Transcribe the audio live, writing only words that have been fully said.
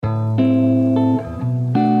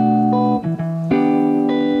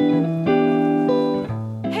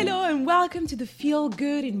Feel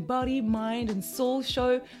Good in Body, Mind and Soul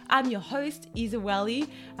show. I'm your host, Isa Welly.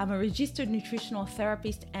 I'm a registered nutritional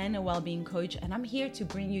therapist and a well-being coach, and I'm here to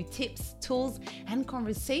bring you tips, tools, and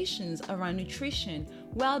conversations around nutrition,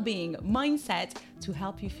 well-being, mindset to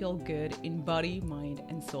help you feel good in body, mind,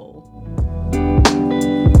 and soul.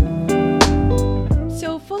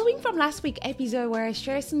 So following from last week's episode where I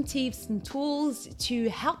share some tips and tools to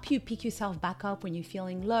help you pick yourself back up when you're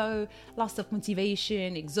feeling low, loss of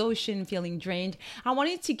motivation, exhaustion, feeling drained, I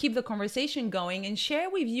wanted to keep the conversation going and share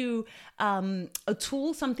with you a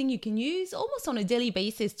tool, something you can use almost on a daily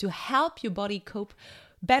basis to help your body cope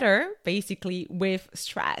better, basically, with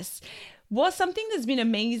stress. What's something that's been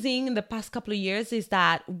amazing in the past couple of years is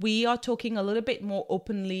that we are talking a little bit more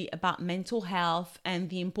openly about mental health and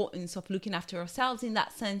the importance of looking after ourselves in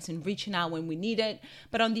that sense and reaching out when we need it.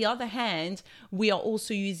 But on the other hand, we are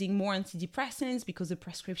also using more antidepressants because the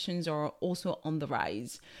prescriptions are also on the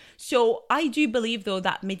rise. So I do believe, though,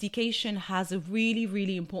 that medication has a really,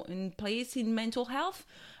 really important place in mental health.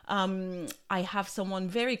 I have someone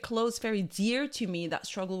very close, very dear to me that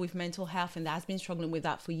struggled with mental health and that has been struggling with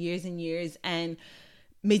that for years and years. And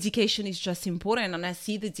medication is just important. And I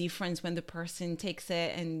see the difference when the person takes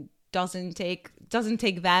it and doesn't take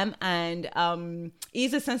them, and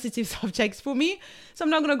is a sensitive subject for me. So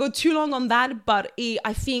I'm not going to go too long on that, but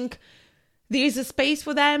I think there is a space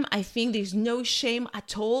for them. I think there's no shame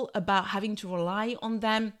at all about having to rely on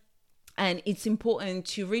them. And it's important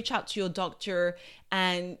to reach out to your doctor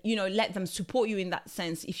and, let them support you in that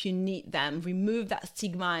sense if you need them. Remove that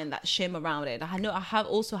stigma and that shame around it. I know I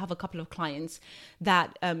also have a couple of clients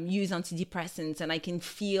that use antidepressants, and I can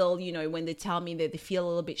feel, when they tell me that they feel a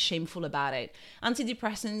little bit shameful about it.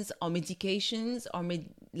 Antidepressants or medications are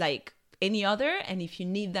like any other, and if you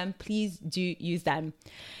need them, please do use them.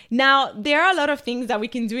 Now, there are a lot of things that we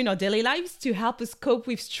can do in our daily lives to help us cope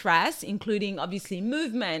with stress, including obviously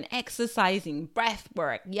movement, exercising, breath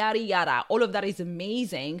work, yada yada. All of that is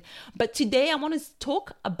amazing. But today I want to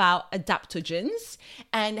talk about adaptogens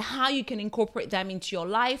and how you can incorporate them into your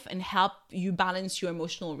life and help you balance your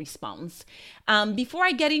emotional response. Before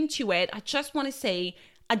I get into it, I just want to say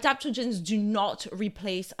adaptogens do not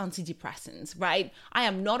replace antidepressants, right? I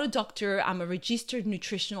am not a doctor. I'm a registered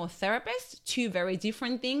nutritional therapist, two very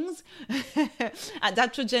different things.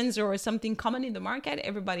 Adaptogens are something common in the market.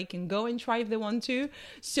 Everybody can go and try if they want to.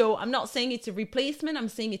 So I'm not saying it's a replacement. I'm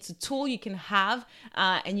saying it's a tool you can have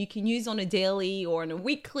and you can use on a daily or on a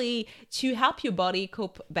weekly to help your body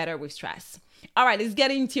cope better with stress. All right, let's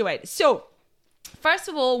get into it. So first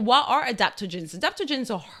of all, what are adaptogens?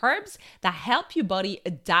 Adaptogens are herbs that help your body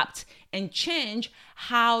adapt and change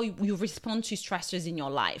how you respond to stressors in your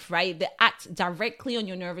life, right? They act directly on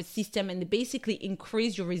your nervous system and they basically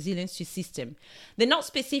increase your resilience to system. They're not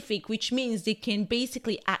specific, which means they can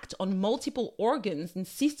basically act on multiple organs and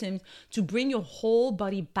systems to bring your whole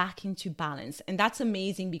body back into balance. And that's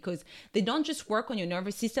amazing because they don't just work on your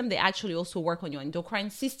nervous system, they actually also work on your endocrine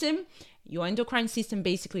system. Your endocrine system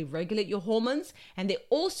basically regulate your hormones, and they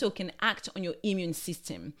also can act on your immune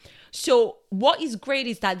system. So what is great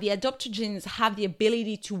is that the adaptogens have the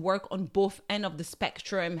ability to work on both ends of the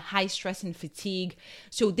spectrum, high stress and fatigue.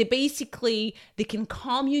 So they can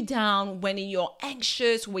calm you down when you're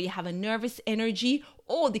anxious, where you have a nervous energy,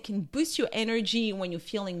 or they can boost your energy when you're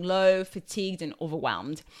feeling low, fatigued, and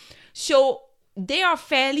overwhelmed. So they are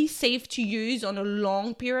fairly safe to use on a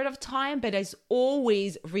long period of time, but I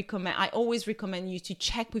always recommend you to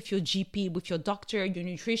check with your GP, with your doctor, your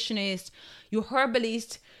nutritionist, your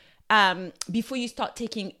herbalist, before you start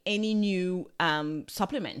taking any new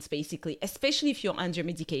supplements, basically, especially if you're under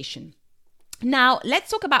medication. Now, let's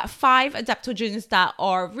talk about 5 adaptogens that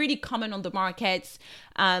are really common on the markets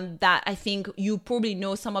that I think you probably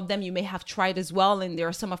know. Some of them you may have tried as well, and there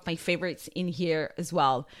are some of my favorites in here as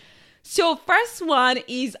well. So first one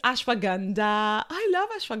is ashwagandha. I love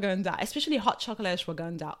ashwagandha, especially hot chocolate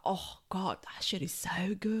ashwagandha. Oh God, that shit is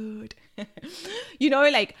so good.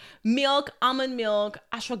 Like milk, almond milk,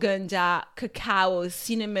 ashwagandha, cacao,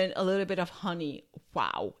 cinnamon, a little bit of honey.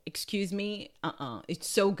 Wow, excuse me. It's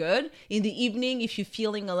so good. In the evening, if you're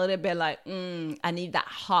feeling a little bit like, I need that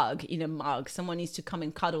hug in a mug, someone needs to come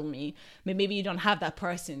and cuddle me. Maybe you don't have that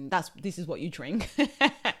person. This is what you drink.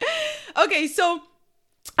 Okay, so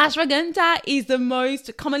ashwagandha is the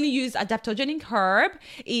most commonly used adaptogenic herb.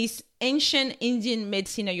 It's ancient Indian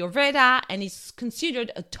medicine Ayurveda, and it's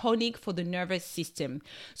considered a tonic for the nervous system.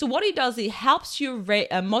 So what it does, it helps you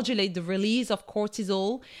modulate the release of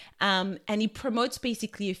cortisol, and it promotes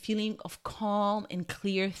basically a feeling of calm and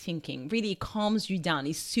clear thinking. Really, it calms you down,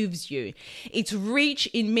 it soothes you. It's rich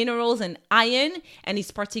in minerals and iron, and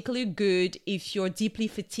it's particularly good if you're deeply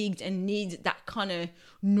fatigued and need that kind of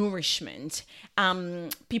nourishment.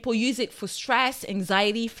 People use it for stress,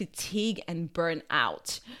 anxiety, fatigue, and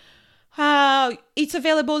burnout. It's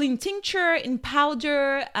available in tincture, in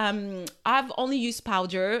powder. I've only used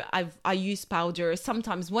powder. I use powder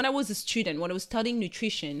sometimes. When I was a student, when I was studying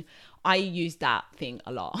nutrition, I used that thing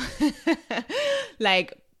a lot.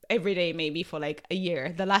 Like every day, maybe for like a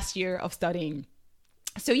year, the last year of studying.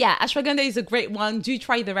 So yeah, ashwagandha is a great one. Do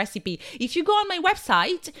try the recipe. If you go on my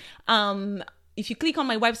website, if you click on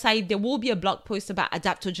my website, there will be a blog post about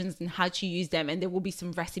adaptogens and how to use them. And there will be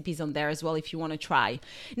some recipes on there as well if you want to try.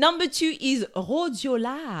 Number 2 is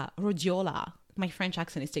rhodiola. My French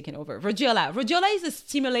accent is taking over. Rhodiola. Rhodiola is a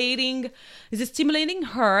stimulating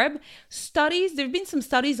herb. There have been some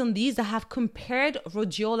studies on these that have compared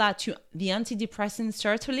rhodiola to the antidepressant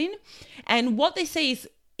sertraline. And what they say is,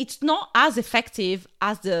 it's not as effective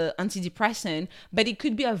as the antidepressant, but it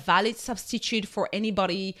could be a valid substitute for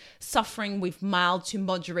anybody suffering with mild to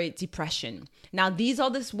moderate depression. Now, these are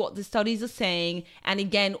what the studies are saying. And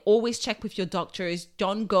again, always check with your doctors.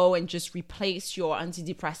 Don't go and just replace your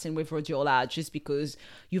antidepressant with rhodiola just because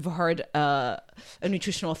you've heard a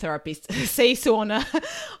nutritional therapist say so on a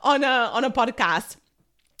podcast.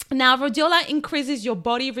 Now, rhodiola increases your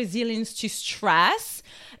body resilience to stress.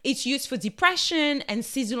 It's used for depression and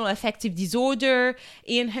seasonal affective disorder.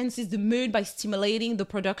 It enhances the mood by stimulating the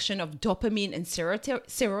production of dopamine and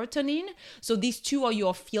serotonin. So these two are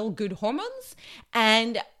your feel-good hormones.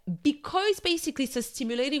 And because basically it's a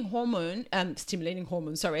stimulating herb,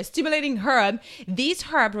 this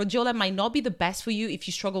herb, rhodiola, might not be the best for you if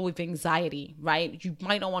you struggle with anxiety, right? You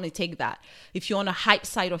might not want to take that. If you're on a hype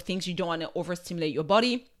side of things, you don't want to overstimulate your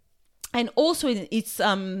body. And also it's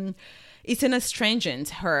an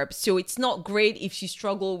astringent herb, so it's not great if you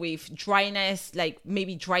struggle with dryness, like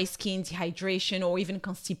maybe dry skin, dehydration, or even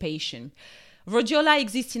constipation. Rhodiola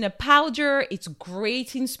exists in a powder. It's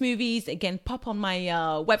great in smoothies. Again, pop on my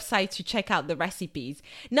website to check out the recipes.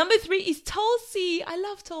 Number 3 is Tulsi. I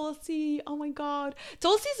love Tulsi. Oh my God.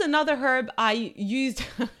 Tulsi is another herb I used.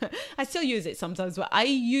 I still use it sometimes, but I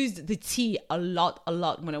used the tea a lot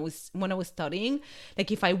when I was studying.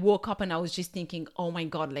 Like if I woke up and I was just thinking, oh my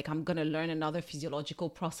God, like I'm going to learn another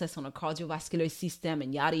physiological process on a cardiovascular system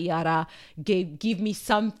and yada, yada, give me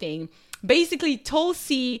something. Basically,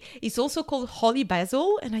 Tulsi is also called holy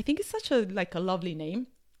basil, and I think it's such a lovely name.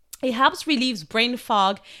 It helps relieve brain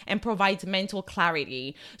fog and provides mental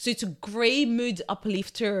clarity. So it's a great mood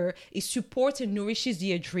uplifter. It supports and nourishes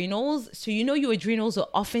the adrenals. So your adrenals are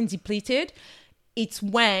often depleted. It's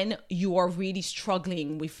when you are really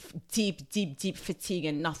struggling with deep fatigue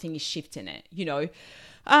and nothing is shifting it,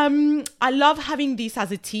 I love having this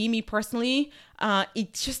as a tea, me personally.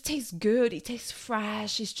 It just tastes good. It tastes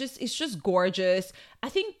fresh. It's just gorgeous. I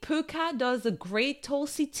think Pukka does a great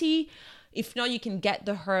Tulsi tea. If not, you can get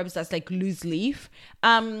the herbs that's like loose leaf.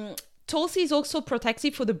 Tulsi is also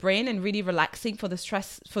protective for the brain and really relaxing for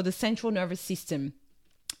the central nervous system.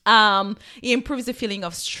 It improves the feeling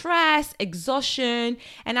of stress, exhaustion,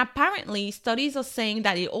 and apparently studies are saying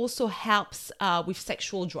that it also helps with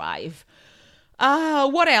sexual drive.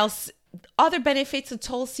 What else? Other benefits of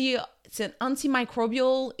Tulsi: it's an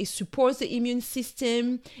antimicrobial, it supports the immune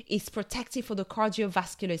system, it's protective for the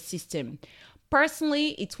cardiovascular system. Personally,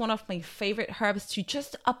 it's one of my favorite herbs to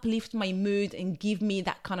just uplift my mood and give me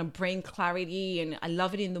that kind of brain clarity. And I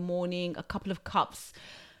love it in the morning, a couple of cups.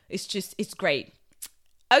 It's great.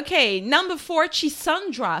 Okay, number 4,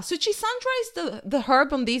 Chisandra. So Chisandra is the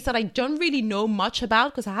herb on these that I don't really know much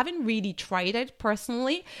about because I haven't really tried it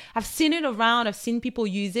personally. I've seen it around, I've seen people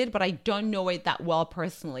use it, but I don't know it that well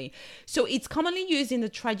personally. So it's commonly used in the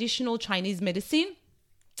traditional Chinese medicine.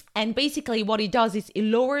 And basically what it does is it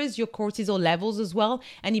lowers your cortisol levels as well,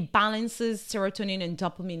 and it balances serotonin and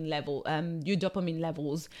dopamine your dopamine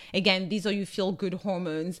levels. Again, these are your feel-good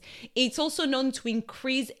hormones. It's also known to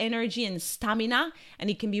increase energy and stamina, and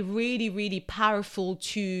it can be really, really powerful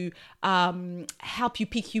to help you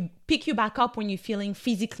pick you back up when you're feeling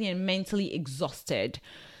physically and mentally exhausted.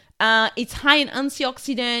 It's high in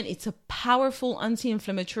antioxidant, it's a powerful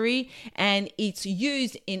anti-inflammatory, and it's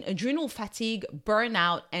used in adrenal fatigue,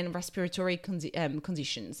 burnout, and respiratory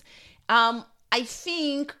conditions. I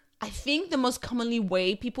think I think the most commonly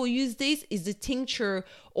way people use this is the tincture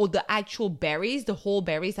or the actual berries, the whole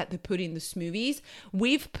berries that they put in the smoothies.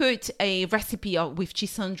 We've put a recipe with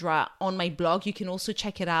Chisandra on my blog. You can also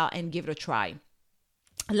check it out and give it a try.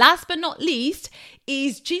 Last but not least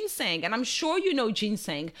is ginseng. And I'm sure you know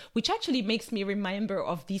ginseng, which actually makes me remember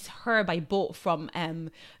of this herb I bought from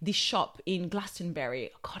this shop in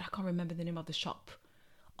Glastonbury. God, I can't remember the name of the shop.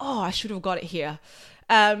 Oh, I should have got it here.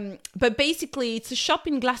 But basically, it's a shop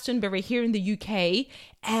in Glastonbury here in the UK.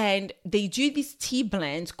 And they do this tea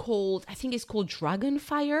blend called, I think it's called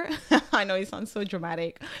Dragonfire. I know it sounds so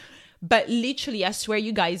dramatic. But literally, I swear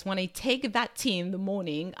you guys, when I take that tea in the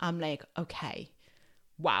morning, I'm like, okay,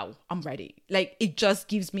 wow, I'm ready. Like, it just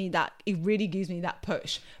gives me that, it really gives me that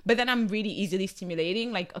push. But then I'm really easily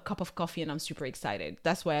stimulating, like a cup of coffee, and I'm super excited.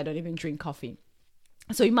 That's why I don't even drink coffee.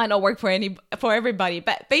 So it might not work for everybody,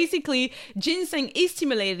 but basically ginseng is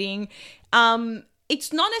stimulating.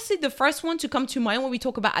 It's not necessarily the first one to come to mind when we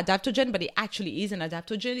talk about adaptogen, but it actually is an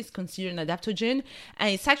adaptogen. It's considered an adaptogen, and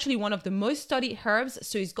it's actually one of the most studied herbs.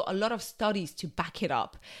 So it's got a lot of studies to back it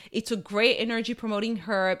up. It's a great energy promoting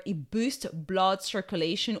herb. It boosts blood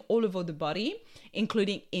circulation all over the body,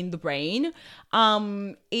 including in the brain.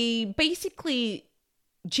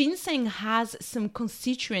 Ginseng has some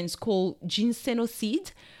constituents called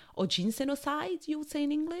ginsenoside or ginsenoside, you would say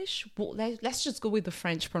in English. Well, let's just go with the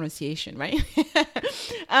French pronunciation, right?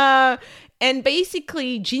 And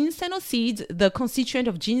basically, ginsenoside, the constituent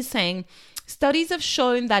of ginseng, studies have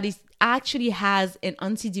shown that it actually has an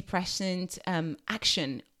antidepressant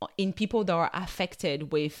action in people that are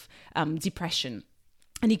affected with depression.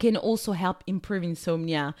 And it can also help improve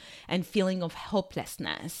insomnia and feeling of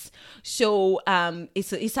hopelessness. So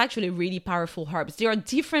it's actually really powerful herbs. There are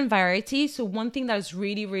different varieties. So one thing that is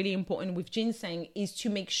really, really important with ginseng is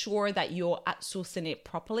to make sure that you're sourcing it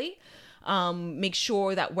properly. Make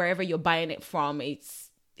sure that wherever you're buying it from,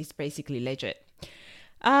 it's basically legit.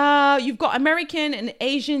 You've got American and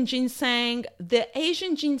Asian ginseng. The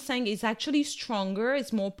Asian ginseng is actually stronger,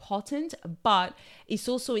 it's more potent, but it's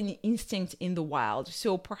also an instinct in the wild.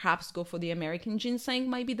 So perhaps go for the American ginseng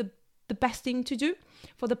might be the best thing to do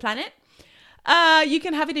for the planet. You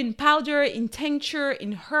can have it in powder, in tincture,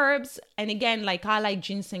 in herbs. And again, like I like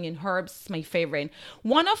ginseng in herbs, it's my favorite.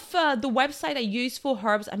 One of the website I use for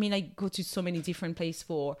herbs, I mean, I go to so many different places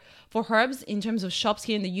for herbs in terms of shops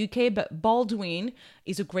here in the UK, but Baldwin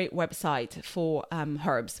is a great website for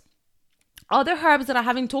herbs. Other herbs that I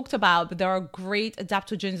haven't talked about, but there are great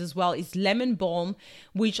adaptogens as well, is lemon balm,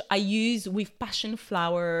 which I use with passion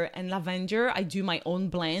flower and lavender. I do my own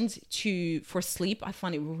blend for sleep. I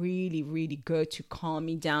find it really, really good to calm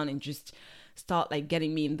me down and just start like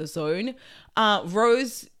getting me in the zone.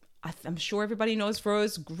 Rose, I'm sure everybody knows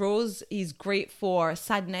rose. Rose is great for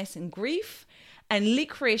sadness and grief. And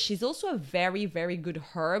licorice is also a very, very good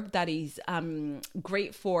herb that is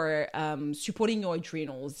great for supporting your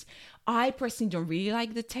adrenals. I personally don't really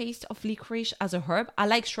like the taste of licorice as a herb. I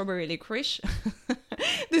like strawberry licorice,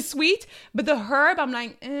 the sweet, but the herb, I'm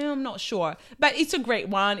like, I'm not sure. But it's a great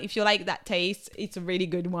one. If you like that taste, it's a really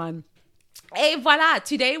good one. Et voila,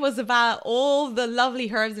 today was about all the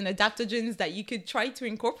lovely herbs and adaptogens that you could try to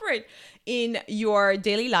incorporate in your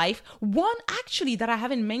daily life. One actually that I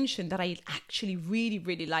haven't mentioned that I actually really,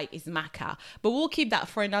 really like is maca, but we'll keep that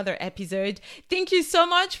for another episode. Thank you so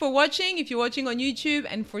much for watching. If you're watching on YouTube,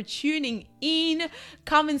 and for tuning in,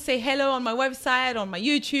 come and say hello on my website, on my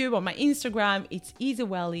YouTube, on my Instagram. It's Easy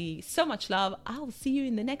Welly. So much love. I'll see you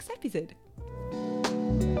in the next episode.